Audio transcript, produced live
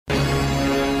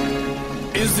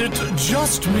Is it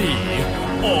just me?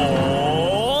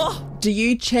 Or... Do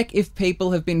you check if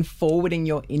people have been forwarding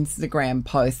your Instagram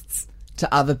posts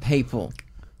to other people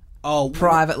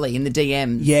privately in the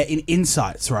DMs? Yeah, in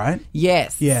Insights, right?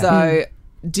 Yes. Yeah. So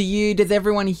does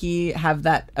everyone here have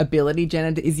that ability,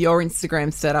 Jenna? Is your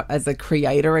Instagram set up as a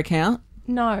creator account?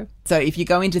 No. So if you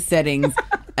go into settings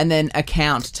and then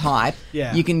account type,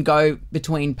 you can go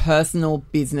between personal,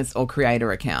 business or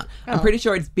creator account. I'm pretty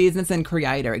sure it's business and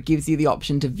creator. It gives you the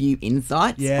option to view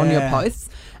insights on your posts,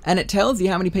 and it tells you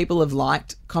how many people have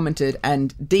liked, commented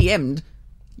and DM'd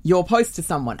your post to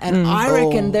someone. And I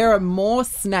reckon there are more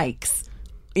snakes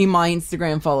in my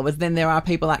Instagram followers than there are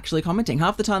people actually commenting.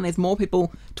 Half the time there's more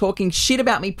people talking shit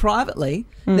about me privately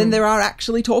than there are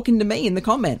actually talking to me in the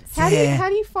comments. How do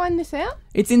you find this out?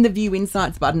 It's in the View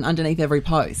Insights button underneath every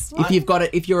post. If you've got it,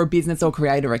 if you're a business or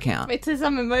creator account. It says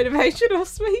I'm a motivational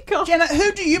speaker. Jenna,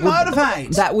 who do you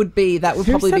motivate? That would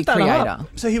probably be creator. up?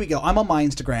 So here we go. I'm on my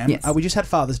Instagram. Yes. We just had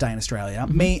Father's Day in Australia.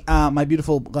 Me, my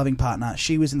beautiful, loving partner,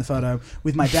 she was in the photo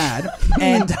with my dad.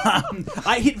 And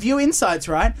I hit View Insights,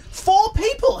 right? 4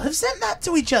 people have sent that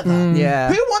to each other.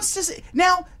 Yeah. Who wants to see?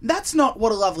 Now, that's not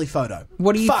what a lovely photo.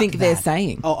 What do you Fuck think they're that.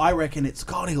 saying? Oh, I reckon it's,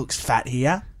 God, he looks fat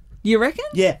here. You reckon?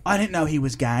 Yeah, I didn't know he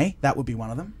was gay. That would be one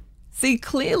of them. See,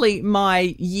 clearly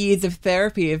my years of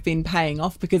therapy have been paying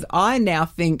off, because I now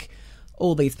think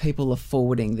all these people are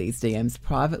forwarding these DMs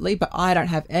privately, but I don't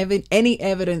have any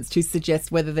evidence to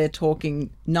suggest whether they're talking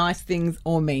nice things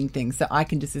or mean things. So I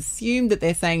can just assume that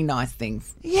they're saying nice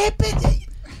things. Yeah, but...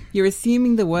 You're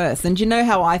assuming the worst. And do you know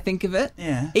how I think of it?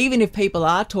 Yeah. Even if people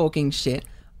are talking shit,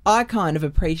 I kind of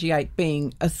appreciate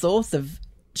being a source of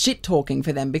shit talking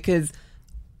for them, because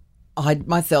I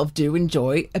myself do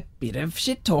enjoy a bit of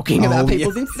shit talking about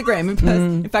people's Instagram.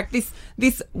 In fact,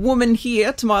 this woman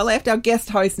here to my left, our guest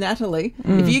host Natalie,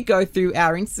 if you go through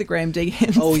our Instagram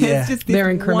DMs, there's just this They're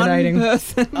incriminating. one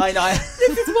person. I know.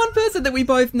 There's this one person that we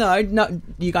both know. No,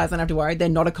 you guys don't have to worry. They're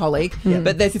not a colleague.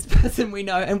 But there's this person we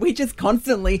know, and we just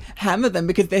constantly hammer them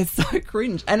because they're so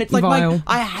cringe. And it's like, Vile.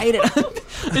 I hate it.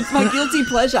 It's my guilty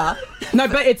pleasure. No,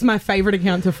 but it's my favourite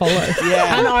account to follow.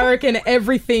 Yeah. And I reckon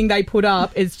everything they put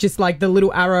up is just like the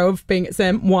little arrow of being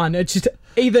one. It's just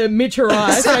either Mitch or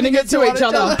I sending it to each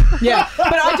other. Yeah.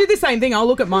 But I do the same thing. I'll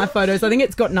look at my photos. I think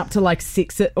it's gotten up to like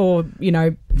 6 or,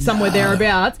 somewhere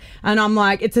thereabouts. And I'm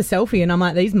like, it's a selfie. And I'm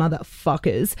like, these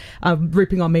motherfuckers are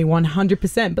ripping on me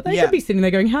 100%. But they could be sitting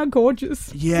there going, how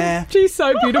gorgeous. Yeah. She's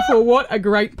so beautiful. What a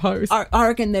great post. I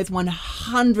reckon there's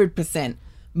 100%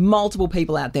 multiple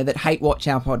people out there that hate watch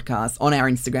our podcast on our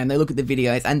Instagram. They look at the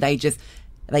videos and they just,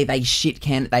 they shit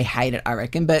can it. They hate it, I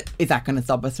reckon. But is that going to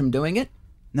stop us from doing it?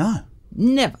 No.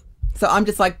 Never. So I'm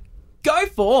just like, go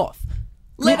forth.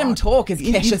 Let them talk, as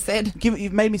Kesha said.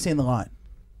 You've made me see in the light.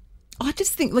 I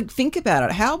just think about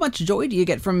it. How much joy do you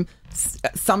get from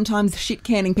sometimes shit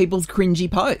canning people's cringy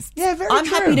posts? Yeah, very I'm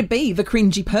true. happy to be the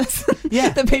cringy person Yeah.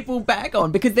 that people bag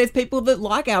on, because there's people that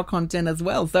like our content as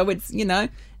well. So it's,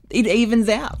 it evens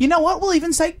out. You know what? We'll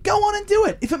even say, go on and do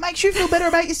it. If it makes you feel better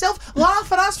about yourself, laugh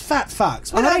at us, fat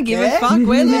fucks. We I don't give a care. fuck.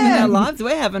 We're living Yeah. our lives.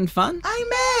 We're having fun.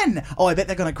 Amen. Oh, I bet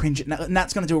they're going to cringe it.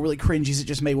 Nat's going to do a really cringe. Is it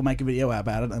just me? We'll make a video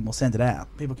about it and we'll send it out.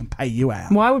 People can pay you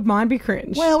out. Why would mine be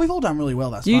cringe? Well, we've all done really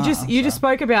well thus You far. just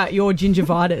spoke about your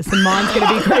gingivitis and mine's going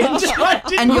to be cringe.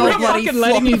 And you're I'm bloody fucking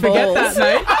letting you floppy forget balls.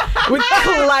 that, mate. With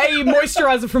clay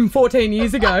moisturiser from 14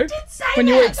 years ago, when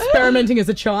you were experimenting as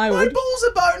a My child. balls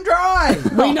are bone dry.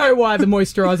 We know why the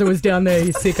moisturiser was down there,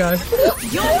 you sicko.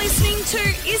 You're listening to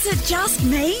Is It Just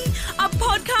Me? A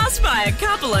podcast by a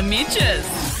couple of Mitches.